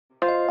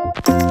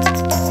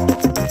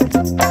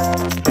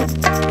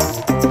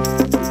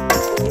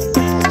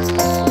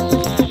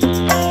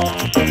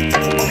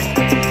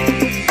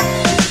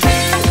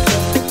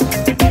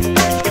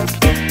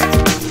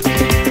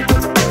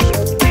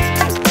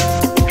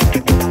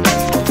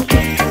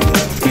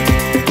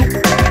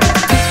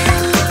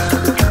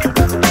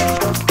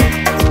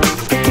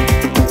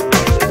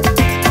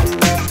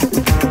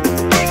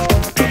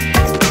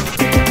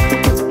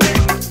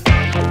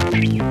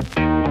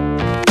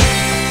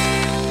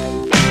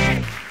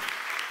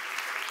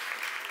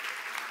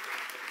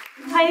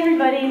Hi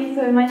everybody,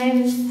 so my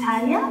name is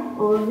Tanja,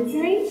 or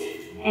Misery,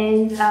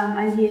 and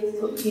I'm here to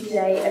talk to you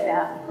today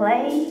about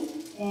play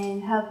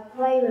and how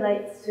play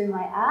relates to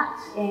my art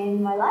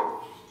and my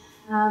life.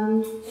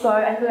 So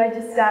I thought I'd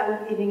just start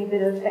with giving a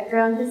bit of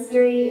background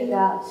history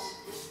about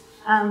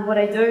what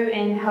I do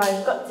and how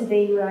I've got to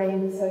be where I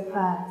am so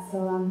far.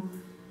 So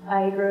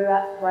I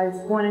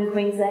was born in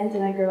Queensland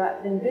and I grew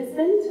up in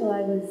Brisbane till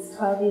I was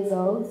 12 years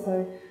old.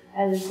 So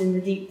I lived in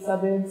the deep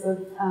suburbs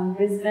of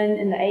Brisbane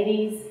in the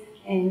 80s.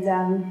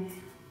 And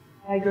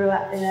I grew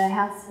up in a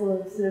house full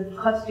of sort of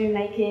costume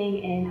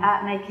making and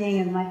art making,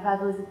 and my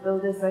father was a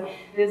builder, so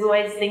there's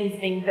always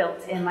things being built,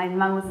 and my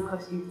mum was a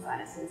costume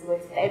designer, so there's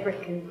always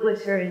fabric and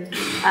glitter and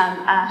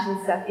art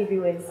and stuff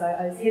everywhere. So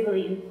I was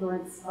heavily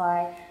influenced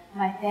by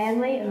my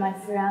family and my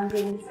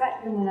surroundings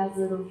right from when I was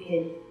a little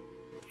kid.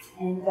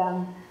 And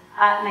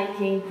art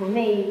making for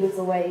me was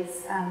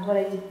always what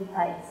I did for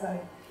play. So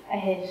I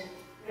had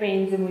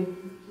friends and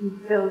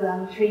we'd build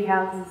tree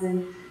houses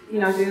and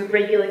do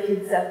regular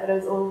kid stuff, but I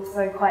was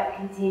also quite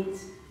content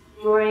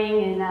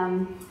drawing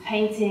and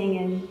painting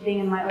and being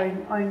in my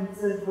own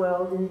sort of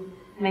world and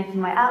making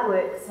my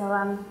artwork. So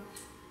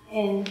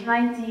in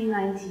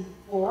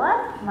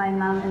 1994, my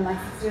mum and my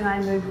sister and I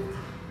moved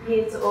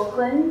here to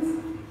Auckland,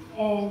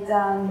 and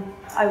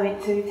I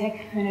went to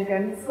Takapuna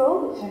Grammar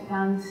School, which I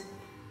found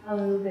a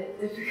little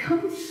bit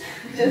difficult,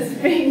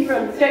 just being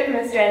straight from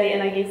Australia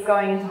and I guess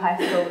going into high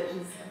school, which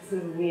was a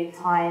sort of weird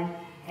time.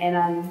 And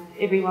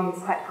everyone was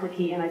quite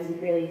cliquey and I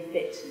didn't really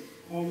fit.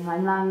 And my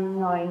mum,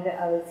 knowing that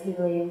I was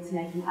heavily into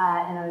making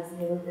art and I was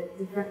a little bit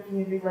different from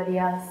everybody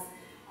else,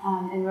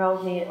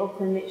 enrolled me at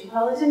Auckland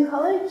Metropolitan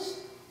College,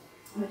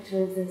 which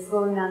was a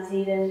school in Mount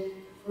Eden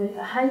with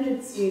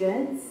 100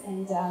 students.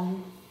 And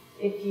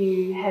if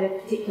you had a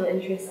particular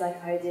interest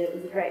like I did, it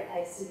was a great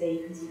place to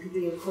be because you could do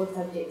your core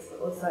subjects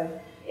but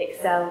also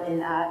excel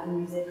in art and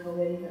music or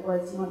whatever it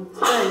was you wanted to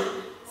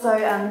do. So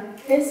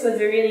this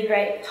was a really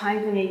great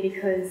time for me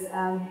because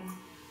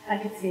I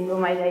could spend all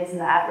my days in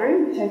the art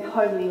room, which I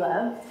totally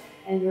loved,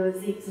 and there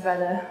was heaps of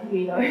other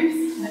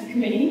weirdos like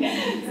me,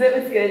 so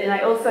that was good. And I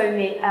also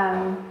met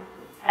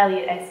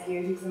Elliot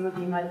Askew, who some of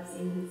you might have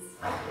seen his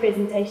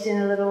presentation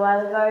a little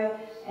while ago,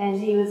 and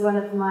he was one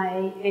of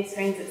my best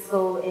friends at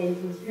school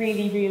and was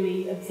really,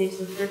 really obsessed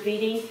with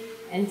graffiti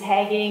and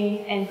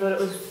tagging and thought it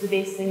was the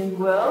best thing in the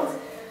world.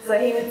 So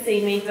he would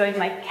see me doing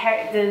my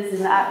characters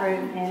in the art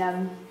room,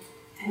 and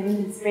him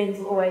and his friends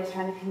were always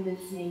trying to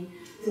convince me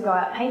to go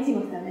out painting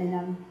with them,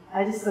 and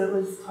I just thought it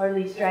was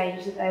totally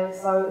strange that they were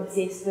so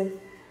obsessed with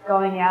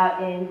going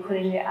out and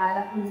putting their art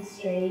up on the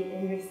street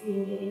and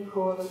risking getting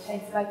caught or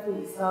chased by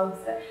police dogs,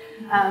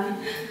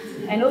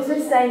 and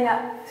also staying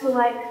up till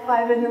like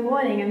 5 in the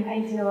morning and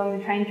painting along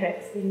the train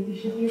tracks when you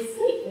should be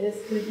asleep. I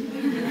just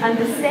couldn't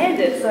understand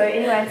it. So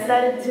anyway, I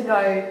started to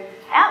go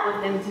out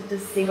with them to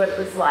just see what it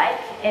was like,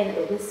 and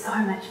it was so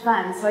much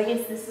fun. So I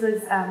guess this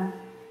was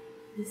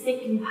the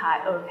second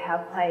part of how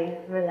play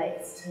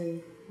relates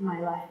to my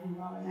life and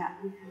growing up,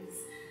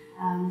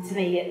 because to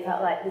me it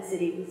felt like the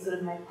city was sort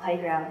of my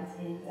playground,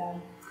 and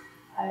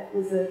it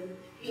was a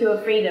pure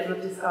freedom of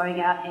just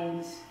going out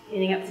and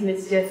getting up to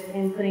mischief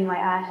and putting my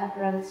art up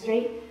around the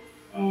street.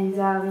 And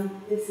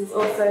this is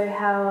also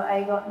how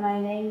I got my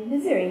name,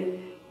 Misery.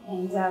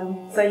 And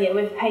so yeah,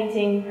 with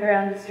painting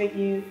around the street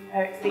you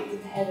are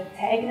expected to have a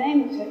tag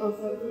name, which I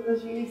also thought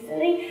was really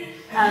silly.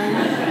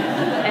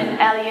 And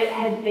Elliot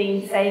had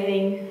been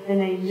saving the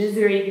name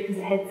Misery because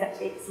it had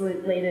such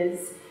excellent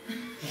letters.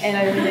 And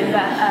I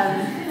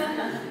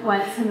remember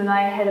once him and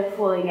I had a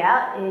falling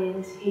out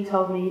and he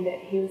told me that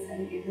he was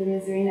going to give the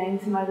Misery name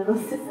to my little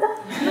sister.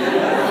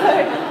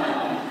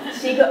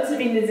 So she got to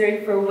be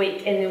Misery for a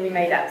week and then we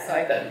made up, so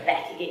I got it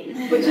back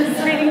again, which was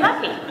really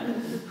lucky.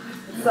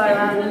 So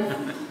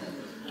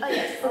oh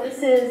yes, so this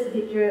is a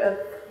picture of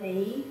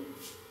me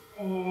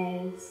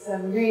and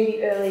some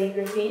really early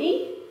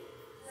graffiti.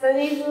 So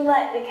these were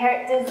like the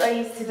characters I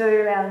used to do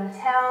around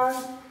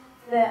town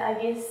that I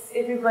guess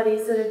everybody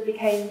sort of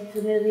became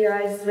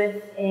familiarised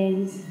with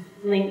and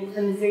linked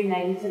the Misery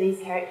name to these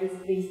characters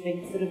with these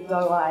big sort of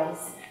doe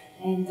eyes.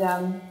 And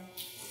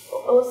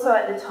also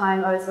at the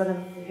time I was one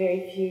of the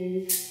very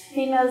few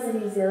females in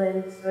New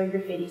Zealand doing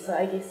graffiti, so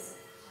I guess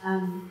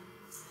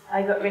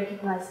I got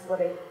recognised for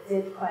what I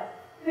did quite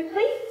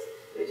quickly,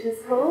 which was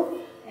cool.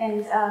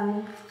 And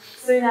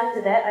soon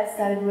after that I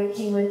started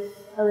working with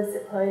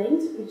Illicit Clothing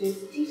to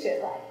produce a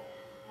t-shirt line.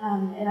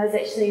 And I was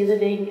actually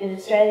living in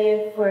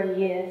Australia for a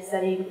year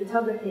studying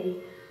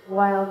photography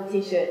while the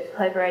t-shirt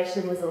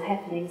collaboration was all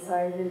happening. So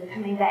I remember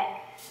coming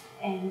back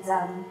and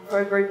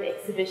for a group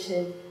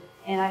exhibition,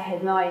 and I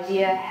had no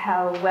idea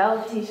how well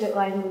the t-shirt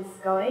line was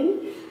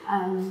going.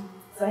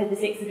 So I had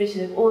this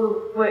exhibition of all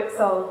the work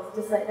sold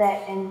just like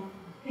that, and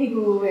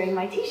people were wearing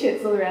my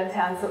t-shirts all around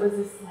town. So it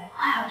was just like,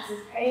 wow, this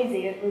is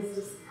crazy. It was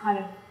just kind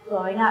of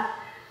blowing up.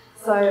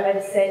 So I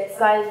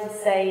decided to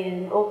stay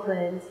in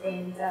Auckland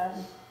and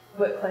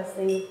work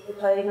closely with the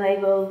clothing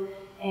label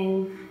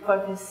and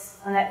focus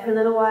on that for a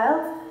little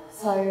while.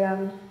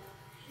 So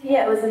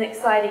yeah, it was an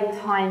exciting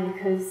time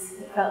because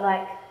it felt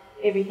like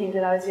everything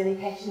that I was really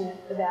passionate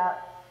about,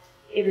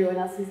 everyone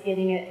else was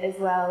getting it as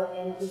well,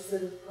 and it was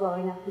sort of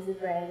blowing up as a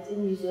brand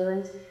in New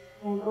Zealand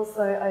and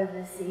also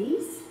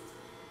overseas.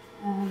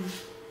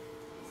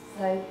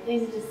 So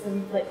these are just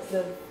some flicks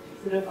of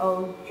sort of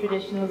old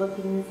traditional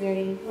looking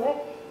Missouri work.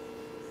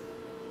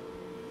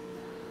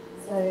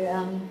 So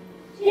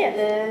yeah,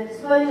 the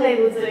clothing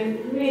label was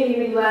doing really,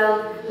 really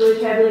well. We were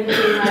travelling to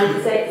the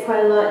United States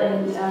quite a lot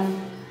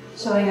and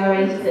showing our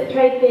ranges at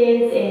trade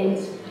fairs,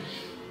 and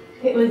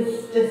it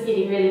was just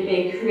getting really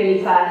big,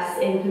 really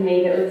fast, and for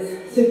me that was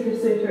super,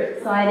 super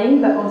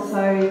exciting, but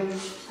also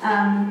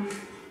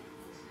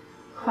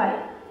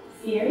quite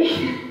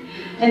scary.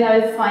 And I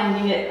was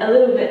finding it a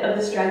little bit of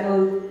a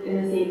struggle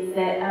in the sense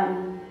that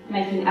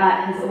making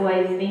art has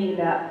always been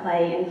about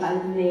play and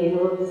fun for me, and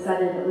all of a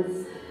sudden it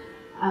was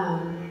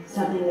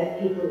something that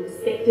people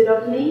expected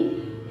of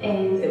me,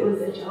 and it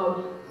was a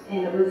job,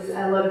 and it was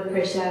a lot of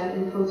pressure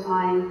and full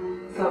time.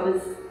 So it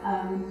was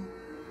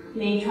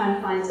me trying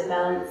to find a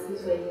balance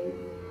between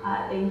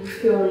art being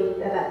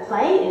purely about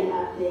play and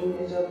art being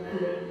a job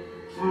for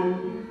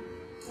me.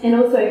 And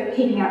also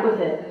keeping up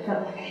with it. I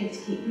felt like I had to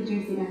keep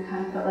producing. I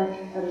kind of felt like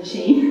a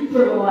machine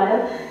for a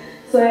while.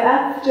 So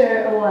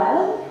after a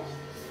while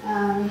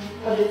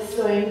of this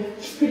doing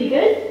pretty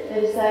good, I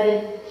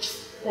decided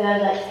that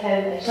I'd like to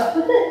have a shop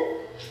with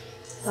it.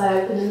 So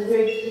I opened a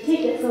Missouri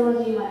boutique that some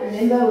of you might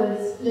remember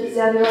was just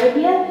down the road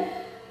here,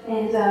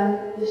 and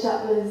the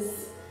shop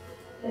was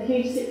a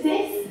huge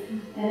success.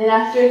 And then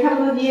after a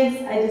couple of years,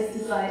 I just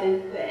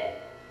decided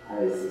that I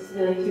was just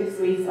really too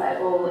squeezed by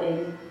it all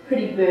and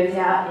pretty burnt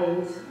out,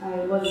 and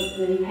I wasn't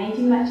really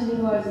painting much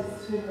anymore. I was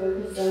just too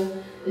focused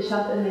on the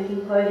shop and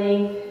making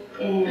clothing,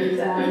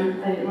 and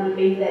I didn't want to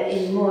be that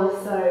anymore.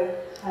 So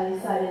I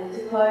decided to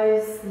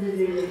close the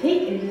Missouri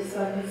boutique and just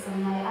focus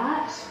on my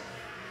art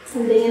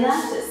and being an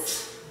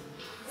artist.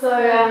 So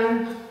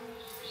a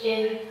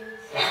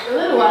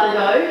little while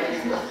ago,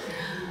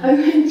 I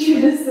went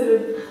through this sort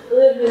of a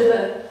little bit of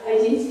an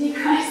identity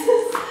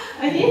crisis,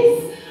 I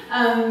guess.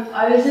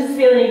 I was just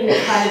feeling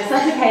kind of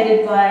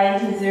suffocated by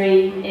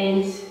Missouri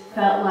and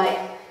felt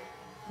like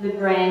the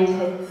brand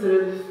had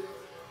sort of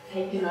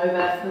taken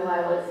over who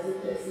I was as a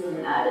person and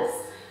an artist.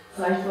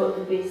 So I thought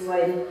the best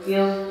way to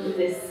deal with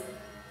this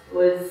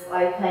was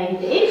by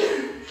playing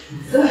dead.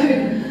 So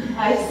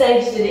I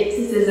staged an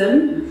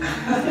exorcism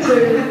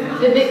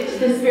to evict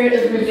the spirit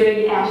of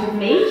Missouri out of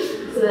me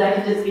so that I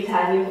could just be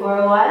Tanja for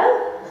a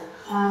while.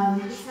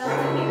 It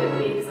sounds like a good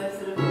way because I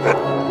sort of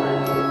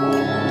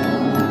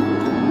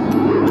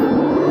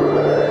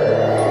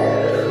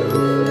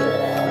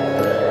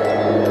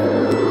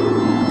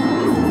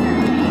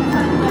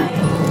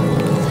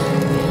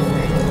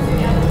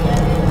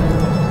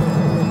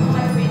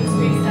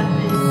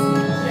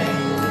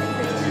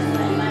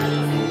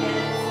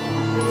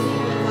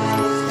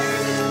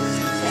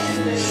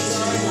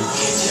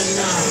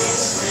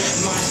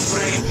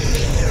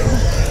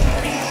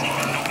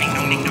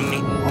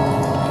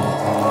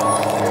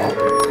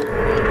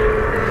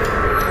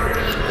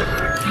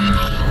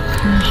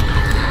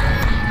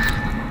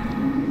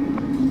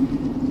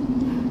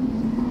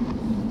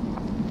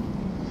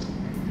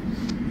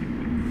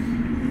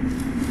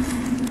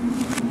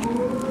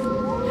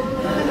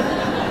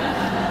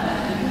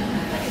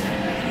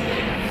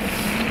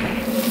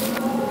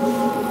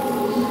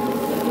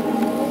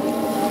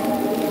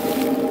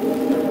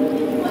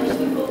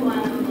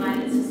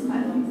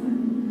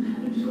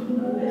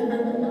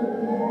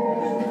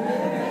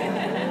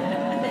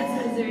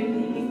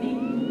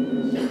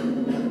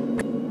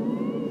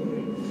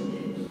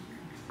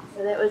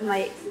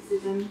my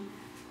exorcism.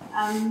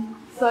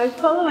 So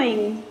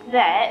following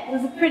that, it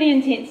was a pretty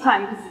intense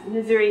time because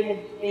Missouri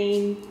had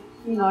been,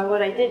 you know,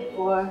 what I did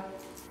for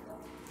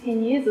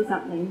 10 years or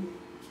something.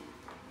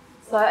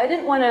 So I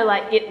didn't want to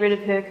like get rid of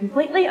her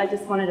completely, I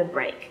just wanted a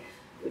break,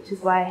 which is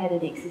why I had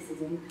an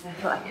exorcism, because I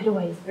thought I could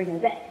always bring her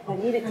back if I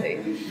needed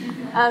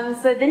to.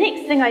 So the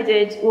next thing I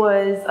did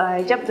was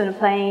I jumped on a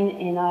plane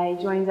and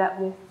I joined up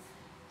with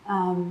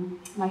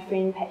my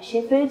friend Pat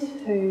Shepherd,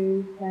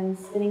 who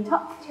runs Spinning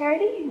Top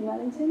charity in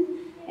Wellington,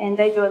 and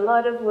they do a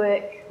lot of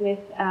work with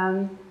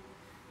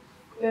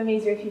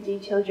Burmese refugee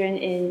children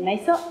in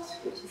Mae Sot,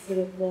 which is sort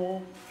of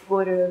the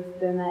border of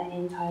Burma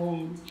and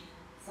Thailand.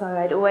 So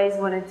I'd always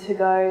wanted to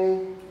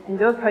go and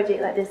do a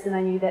project like this, and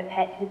I knew that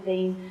Pat had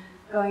been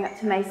going up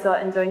to Mae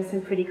Sot and doing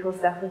some pretty cool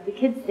stuff with the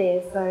kids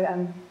there.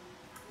 So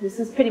this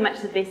was pretty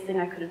much the best thing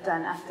I could have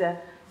done after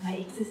my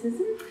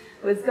exorcism,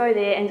 was go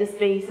there and just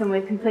be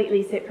somewhere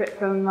completely separate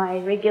from my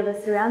regular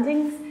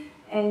surroundings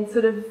and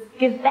sort of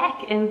give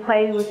back and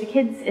play with the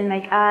kids and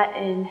make art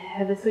and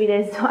have a sweet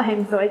ass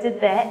time. So I did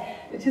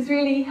that, which is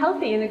really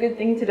healthy and a good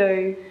thing to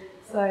do.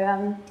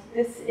 So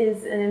this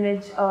is an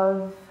image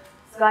of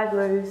Sky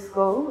Blue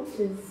School, which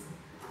is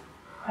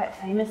quite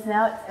famous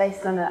now. It's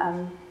based on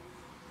a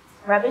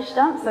rubbish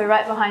dump. So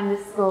right behind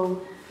this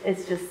school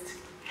is just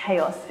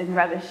chaos and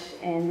rubbish,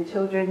 and the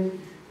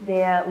children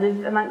there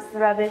live amongst the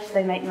rubbish.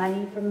 They make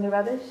money from the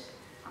rubbish,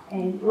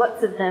 and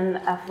lots of them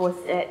are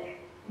forced at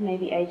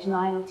maybe age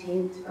 9 or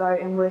 10 to go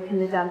and work in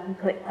the dump and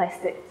collect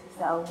plastic to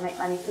sell and make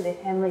money for their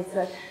families.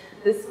 So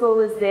this school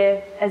is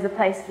there as a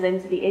place for them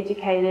to be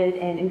educated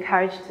and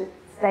encouraged to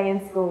stay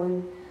in school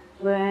and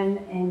learn,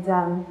 and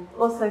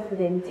also for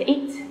them to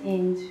eat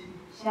and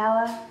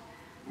shower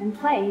and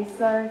play.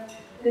 So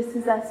this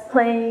is us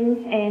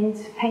playing and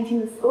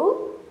painting the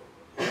school.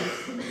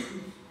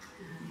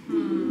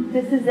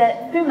 This is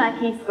at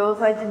Fumaki School,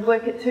 so I did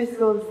work at 2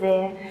 schools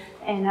there,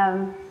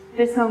 and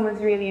this one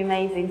was really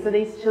amazing. So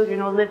these children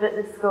all live at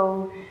the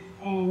school,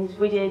 and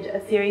we did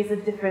a series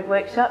of different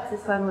workshops.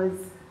 This one was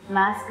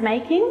mask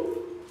making.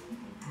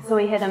 So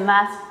we had a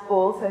mask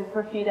ball, so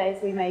for a few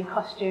days we made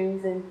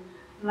costumes and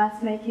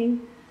mask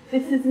making.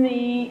 This is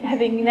me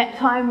having nap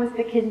time with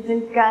the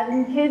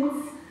kindergarten kids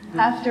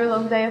after a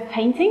long day of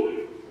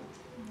painting.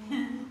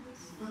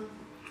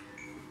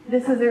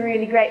 This was a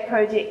really great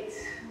project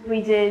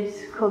we did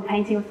called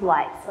Painting with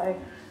Light. So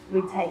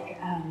we'd take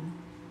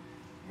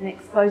an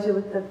exposure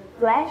with the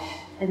flash,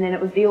 and then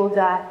it would be all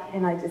dark,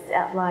 and I just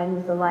outline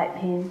with a light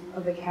pen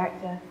of a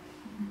character.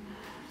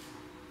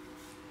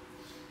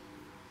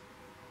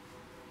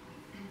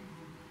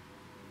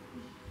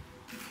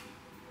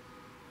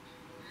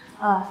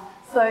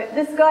 So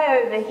this guy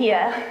over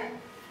here,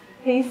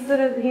 he's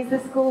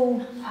the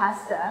school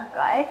pastor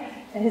guy,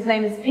 and his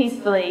name is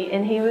Peacefully,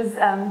 and he was,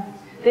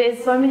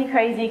 there's so many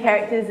crazy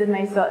characters in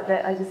Mesot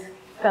that I just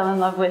fell in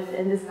love with,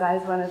 and this guy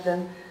is one of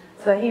them.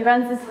 So he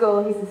runs the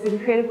school, he's this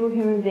incredible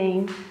human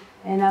being,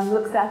 and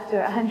looks after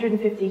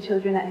 150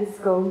 children at his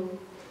school.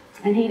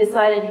 And he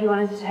decided he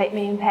wanted to take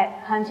me and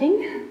Pat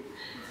hunting.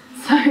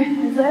 So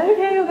I said,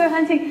 okay, we'll go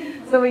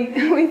hunting. So we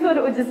thought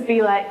it would just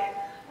be like,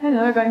 I don't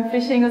know, going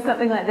fishing or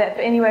something like that.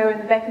 But anyway, we're in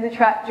the back of the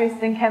truck,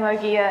 dressed in camo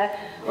gear,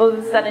 all of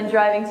a sudden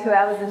driving 2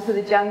 hours into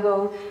the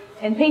jungle,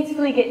 and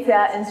Peacefully gets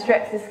out and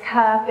straps his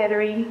car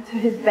battery to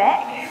his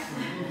back.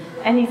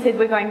 And he said,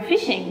 we're going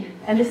fishing.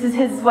 And this is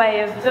his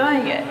way of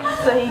doing it.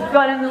 So he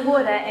got in the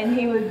water and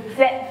he would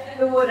zap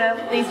the water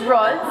with these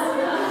rods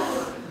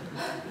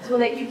to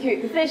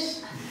electrocute the fish,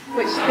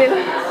 which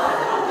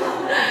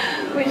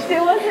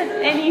there wasn't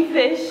any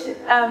fish,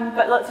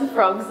 but lots of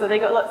frogs. So they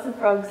got lots of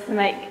frogs to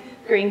make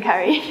green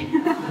curry.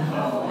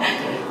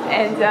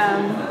 And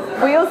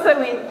we also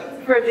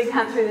went for a big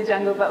hunt through the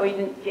jungle, but we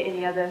didn't get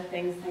any other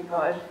things, thank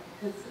God,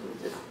 because it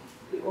would just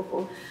be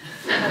awful.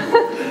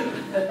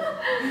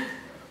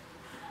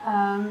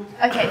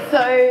 Okay, so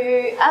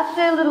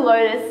after Little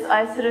Lotus,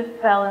 I sort of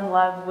fell in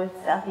love with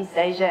Southeast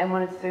Asia and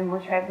wanted to do more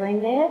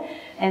travelling there.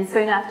 And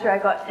soon after, I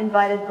got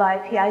invited by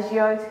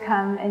Piaggio to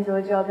come and do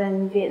a job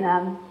in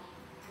Vietnam,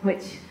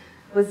 which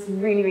was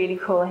really, really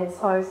cool. I had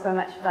so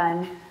much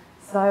fun.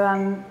 So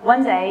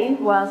one day,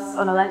 whilst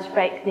on a lunch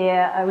break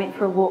there, I went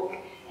for a walk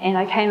and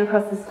I came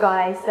across this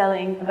guy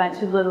selling a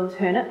bunch of little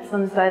turnips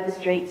on the side of the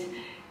street,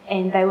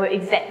 and they were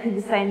exactly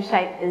the same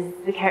shape as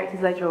the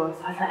characters I draw.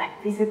 So I was like,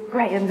 these are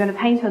great, I'm going to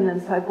paint on them.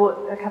 So I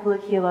bought a couple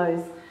of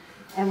kilos,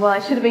 and while I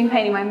should have been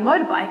painting my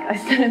motorbike, I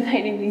started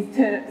painting these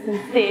turnips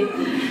instead,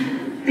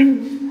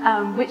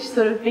 which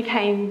sort of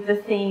became the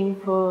theme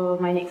for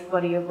my next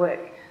body of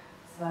work.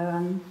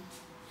 So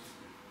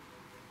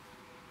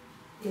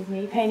here's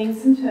me painting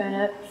some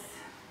turnips.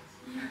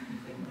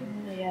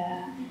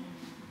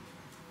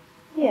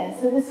 Yeah,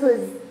 so this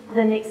was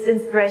the next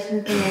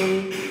inspiration for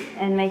me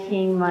in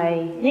making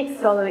my next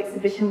solo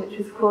exhibition, which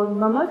was called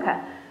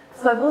Momoka.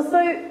 So I've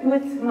also,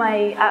 with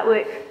my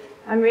artwork,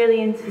 I'm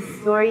really into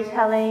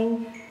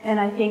storytelling, and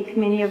I think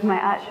many of my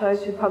art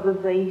shows should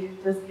probably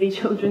just be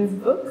children's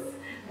books.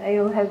 They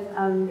all have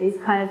these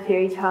kind of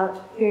fairy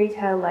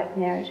tale-like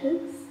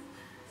narratives.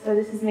 So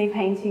this is me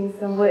painting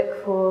some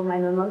work for my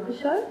Momoka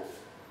show.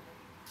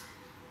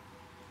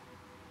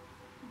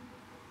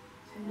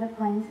 Turnip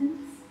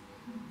lanterns.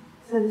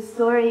 So the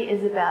story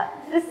is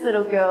about this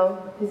little girl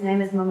whose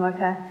name is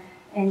Momoka,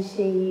 and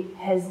she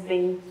has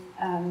been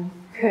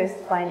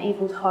cursed by an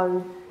evil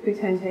toad who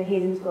turned her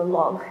head into a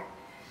log.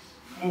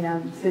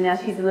 And so now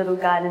she's a little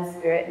garden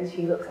spirit, and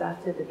she looks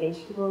after the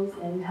vegetables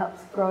and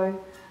helps grow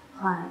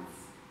plants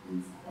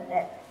and stuff like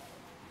that.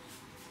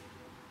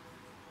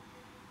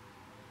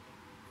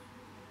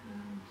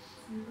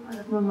 I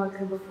love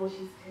Momoka before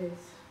she's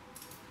cursed.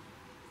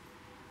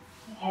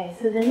 Okay,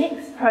 so the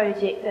next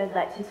project I'd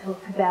like to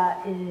talk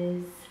about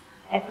is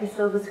Afro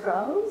Silver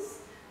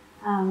Scrolls.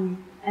 And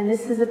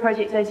this is a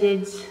project I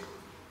did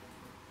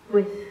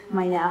with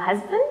my now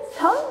husband,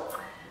 Tom.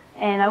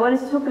 And I wanted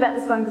to talk about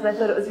this one because I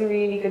thought it was a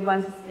really good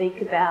one to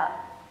speak about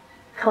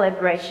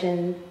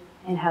collaboration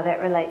and how that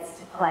relates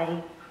to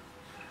play.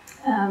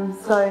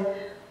 So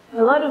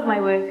a lot of my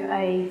work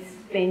I've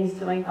been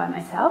doing by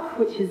myself,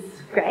 which is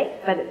great,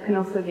 but it can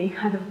also be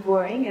kind of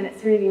boring, and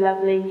it's really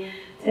lovely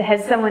to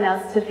have someone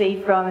else to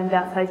feed from and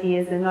bounce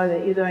ideas and know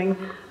that you're doing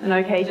an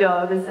okay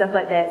job and stuff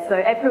like that.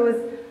 So APRA was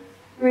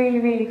really,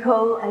 really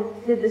cool. I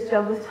did this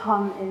job with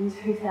Tom in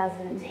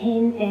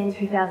 2010 and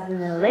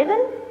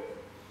 2011,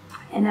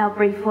 and our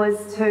brief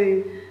was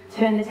to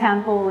turn the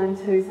town hall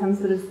into some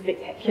sort of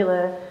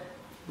spectacular,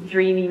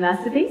 dreamy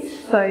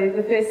masterpiece. So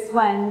the first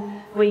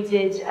one we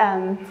did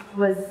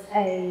was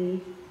a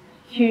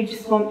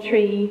huge swamp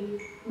tree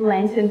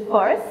lantern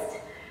forest,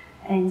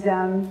 and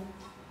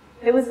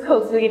it was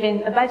cool. So we were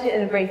given a budget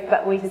and a brief,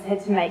 but we just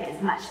had to make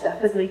as much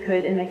stuff as we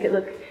could and make it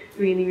look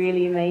really,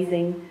 really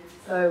amazing.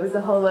 So it was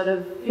a whole lot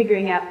of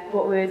figuring out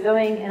what we were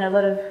doing and a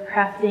lot of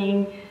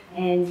crafting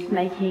and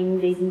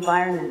making these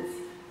environments.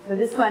 So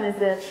this one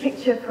is a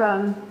picture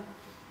from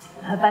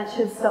a bunch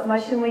of stop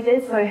motion we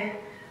did. So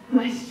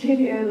my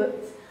studio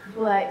looked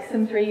like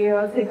some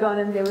 3-year-olds had gone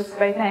in there with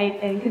spray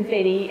paint and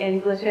confetti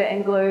and glitter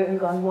and glue and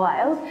gone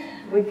wild.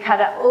 We'd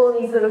cut up all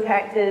these little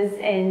characters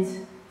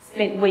and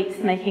spent weeks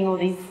making all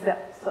these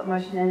stop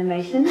motion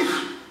animations.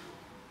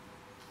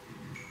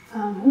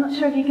 I'm not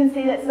sure if you can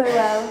see that so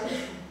well,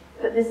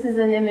 but this is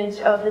an image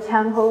of the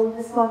town hall of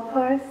the swamp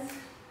forest,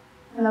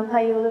 and I'll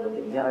play you a little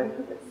video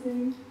of it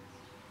soon.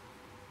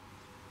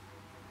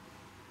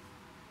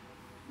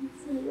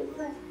 What's it look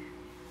like?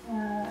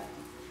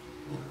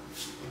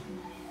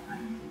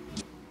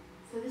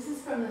 So this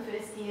is from the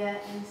first year,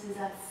 and this is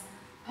us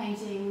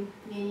painting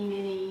many,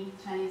 many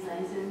Chinese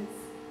lanterns.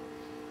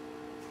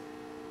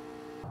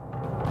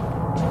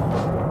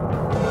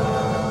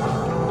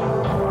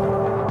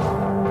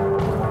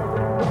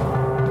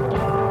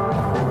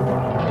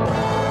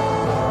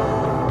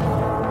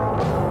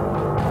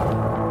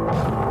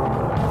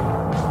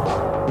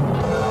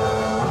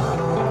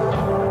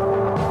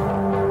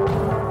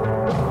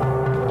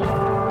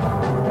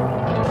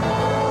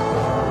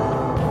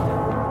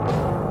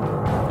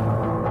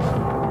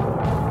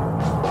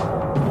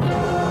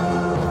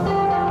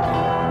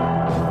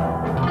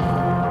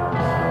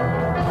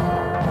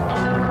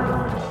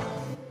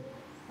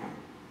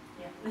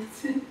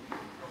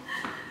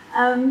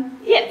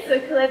 Yeah, so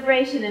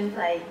collaboration and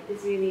play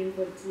is really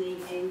important to me,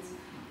 and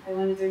I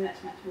want to do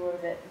much, much more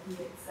of it. I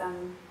think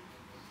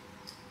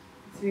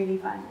it's really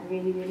fun. I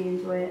really, really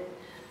enjoy it.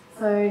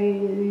 So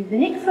the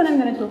next one I'm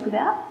going to talk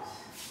about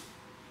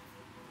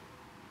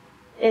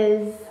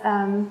is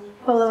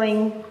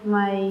following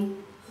my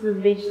sort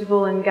of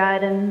vegetable and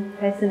garden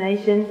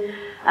fascination.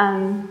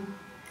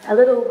 A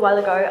little while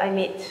ago I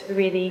met a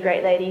really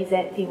great lady,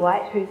 Xanthi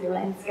White, who's a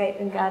landscape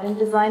and garden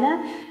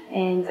designer,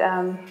 and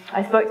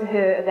I spoke to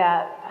her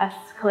about us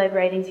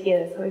collaborating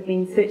together. So we've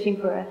been searching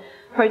for a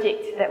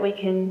project that we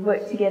can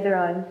work together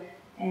on,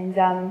 and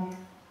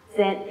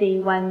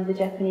Xanthi won the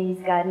Japanese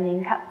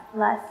Gardening Cup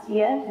last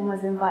year and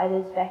was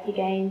invited back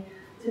again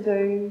to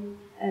do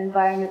an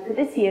environment for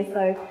this year.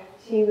 So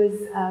she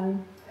was,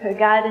 her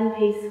garden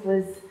piece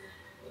was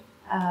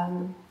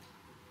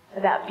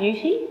about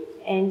beauty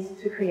and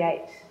to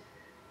create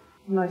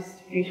the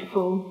most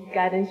beautiful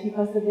garden she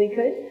possibly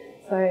could.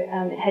 So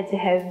it had to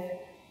have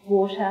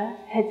water,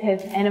 had to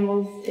have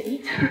animals to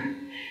eat,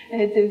 it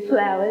had to have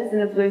flowers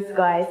and a blue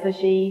sky. So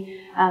she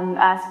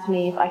asked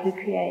me if I could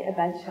create a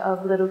bunch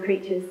of little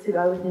creatures to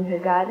go within her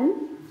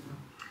garden.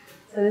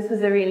 So this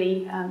was a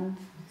really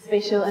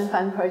special and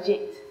fun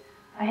project.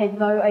 I had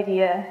no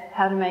idea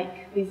how to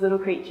make these little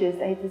creatures.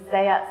 They had to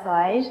stay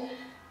outside,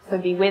 so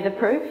be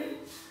weatherproof.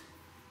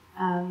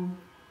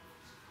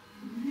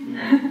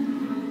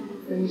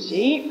 Some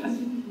sheep.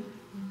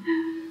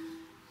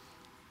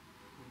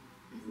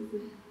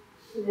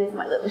 So there's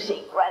my little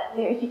sheep right up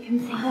there, if you can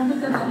see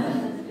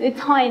them. They're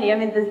tiny. I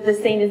mean, the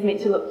scene is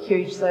meant to look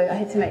huge, so I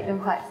had to make them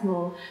quite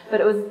small.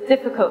 But it was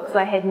difficult because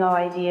I had no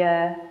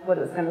idea what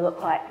it was going to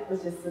look like. It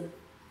was just sort of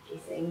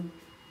guessing.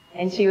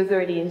 And she was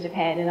already in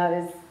Japan, and I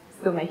was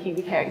still making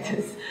the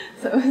characters.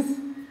 So it was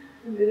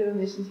a bit of a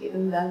mission to get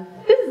them done.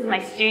 This is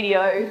my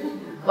studio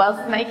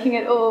whilst making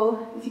it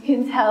all. As you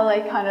can tell,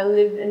 I kind of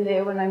live in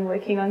there when I'm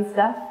working on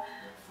stuff.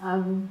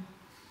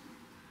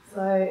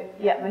 So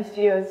yeah, my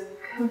studio is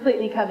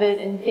completely covered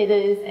in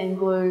feathers and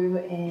glue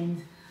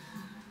and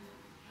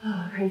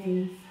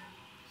craziness.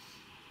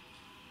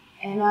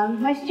 And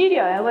my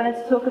studio, I wanted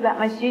to talk about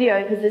my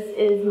studio because this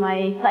is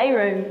my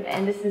playroom,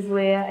 and this is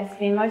where I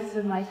spend most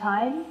of my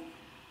time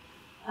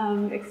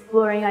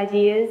exploring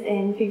ideas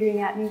and figuring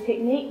out new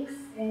techniques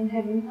and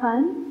having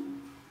fun.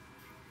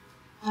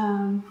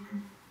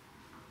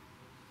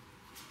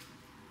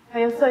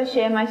 I also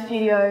share my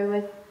studio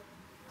with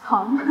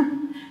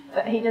Tom,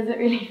 but he doesn't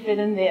really fit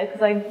in there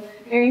because I'm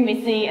very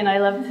messy and I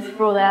love to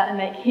sprawl out and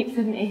make heaps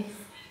of mess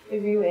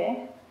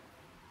everywhere.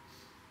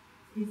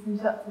 Here's some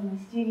shots of my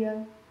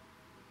studio.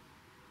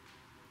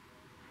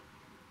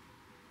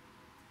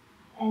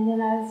 And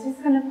then I was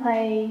just going to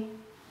play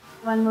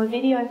one more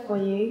video for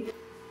you.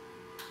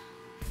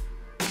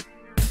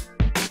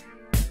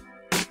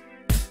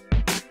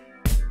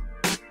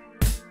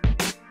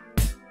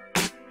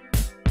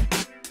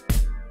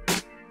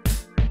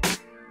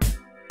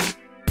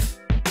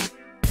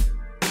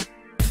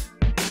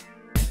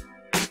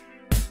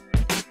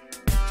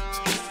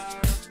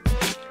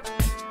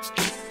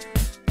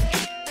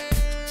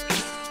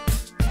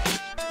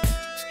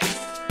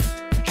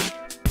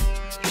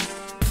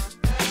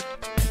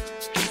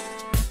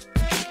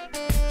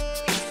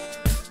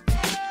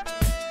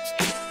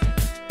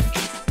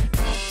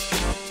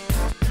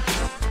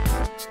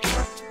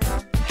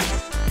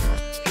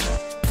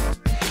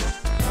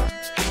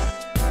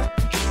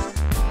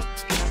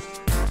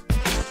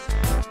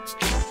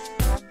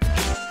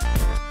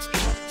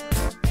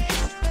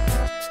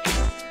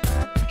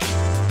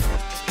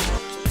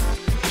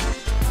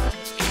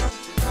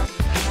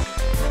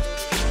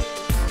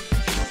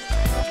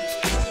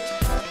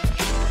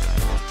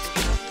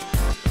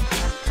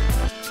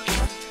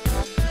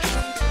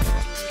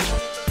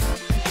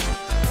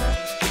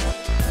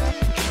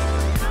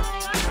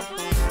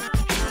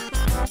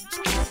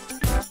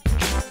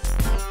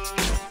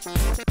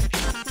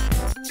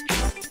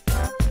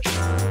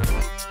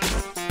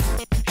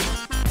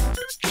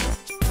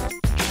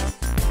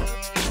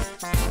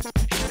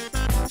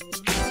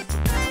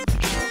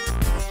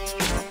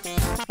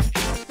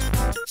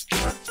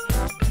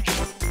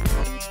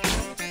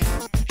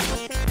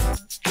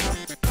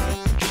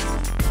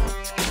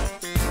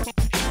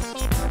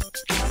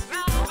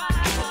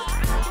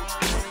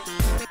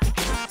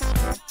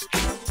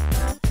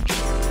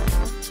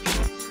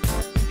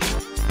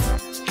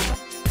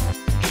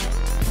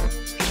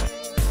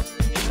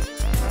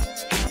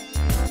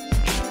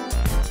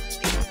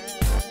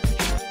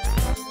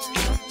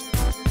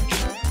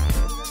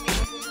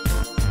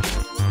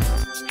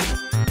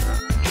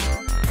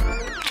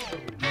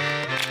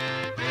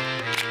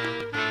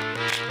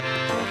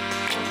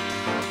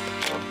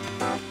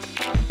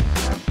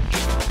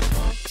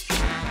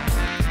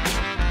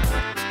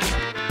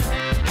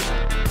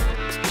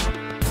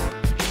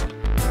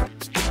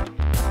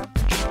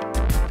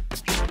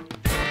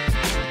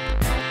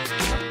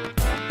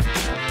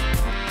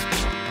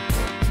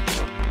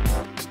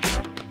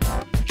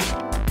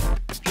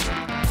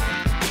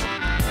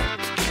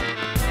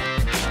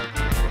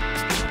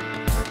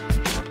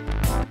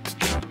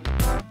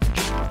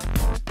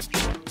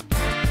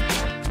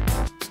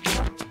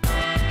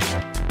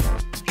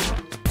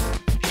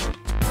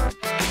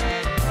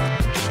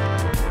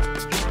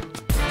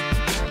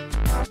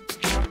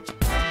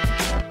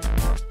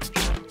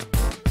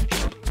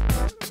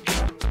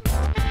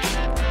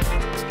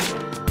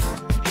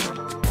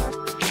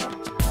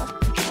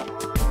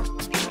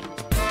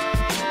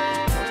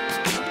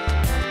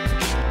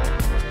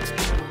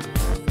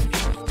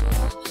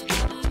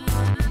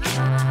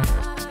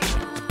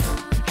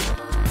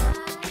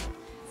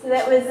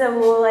 that was a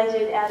wall I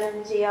did out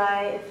in GI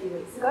a few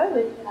weeks ago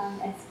with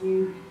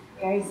Askew,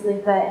 Gary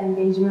Slipper and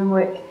Benjamin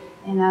Work.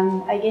 And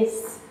I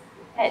guess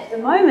at the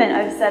moment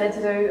I've started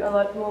to do a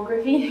lot more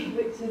graffiti,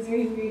 which is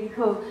really, really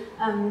cool.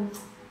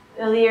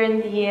 Earlier in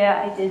the year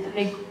I did a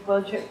big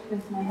world trip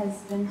with my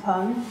husband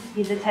Tom.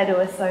 He's a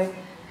tattooer, so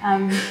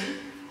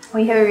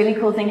we have a really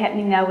cool thing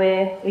happening now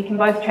where we can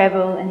both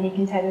travel and he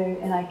can tattoo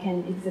and I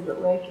can exhibit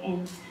work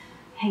and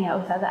hang out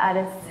with other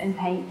artists and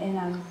paint,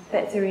 and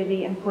that's a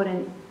really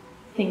important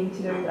thing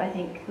to do, I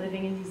think,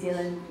 living in New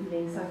Zealand and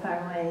being so far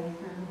away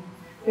from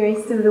the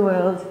rest of the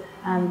world.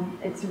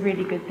 It's a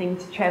really good thing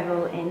to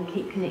travel and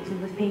keep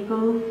connected with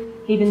people.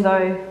 Even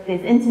though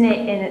there's internet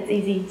and it's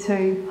easy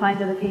to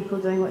find other people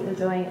doing what you're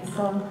doing, it's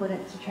so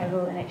important to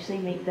travel and actually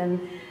meet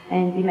them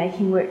and be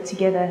making work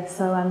together.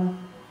 So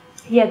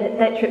yeah,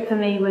 that trip for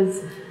me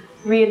was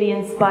really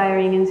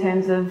inspiring in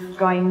terms of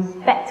going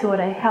back to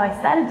how I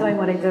started doing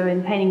what I do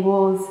and painting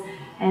walls.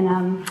 And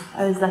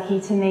I was lucky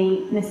to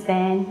meet Miss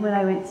Van when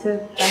I went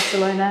to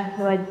Barcelona,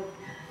 who I'd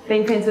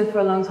been friends with for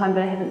a long time,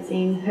 but I haven't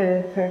seen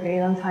her for a very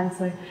long time.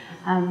 So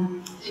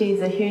she's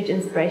a huge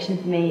inspiration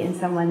for me and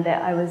someone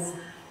that I was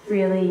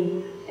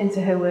really into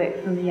her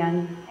work from a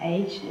young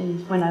age.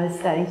 And when I was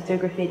starting to do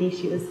graffiti,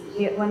 she was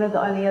one of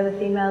the only other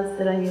females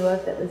that I knew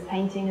of that was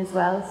painting as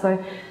well.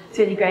 So it's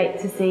really great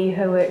to see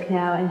her work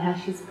now and how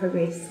she's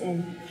progressed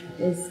and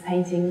is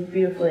painting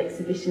beautiful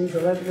exhibitions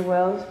all over the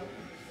world,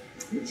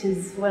 which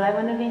is what I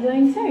want to be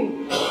doing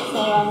too.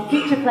 So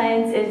future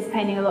plans is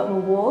painting a lot more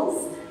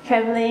walls,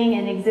 travelling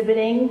and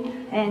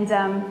exhibiting, and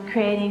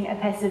creating a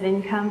passive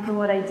income from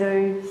what I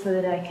do so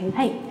that I can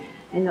paint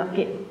and not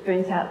get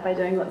burnt out by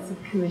doing lots of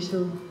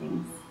commercial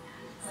things.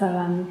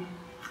 So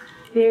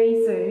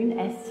very soon,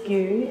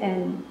 Askew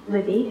and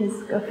Libby,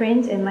 his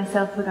girlfriend, and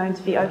myself are going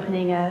to be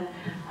opening a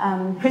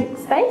print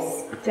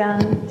space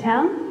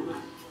downtown,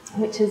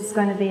 which is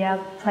going to be our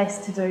place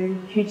to do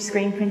huge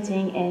screen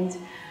printing and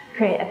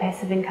create a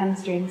passive income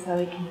stream so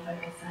we can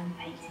focus on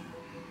painting.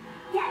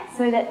 Yeah,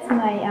 so that's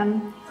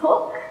my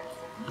talk.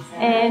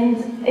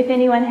 And if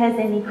anyone has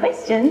any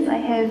questions, I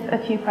have a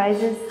few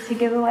prizes to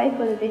give away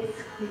for the best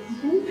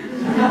questions.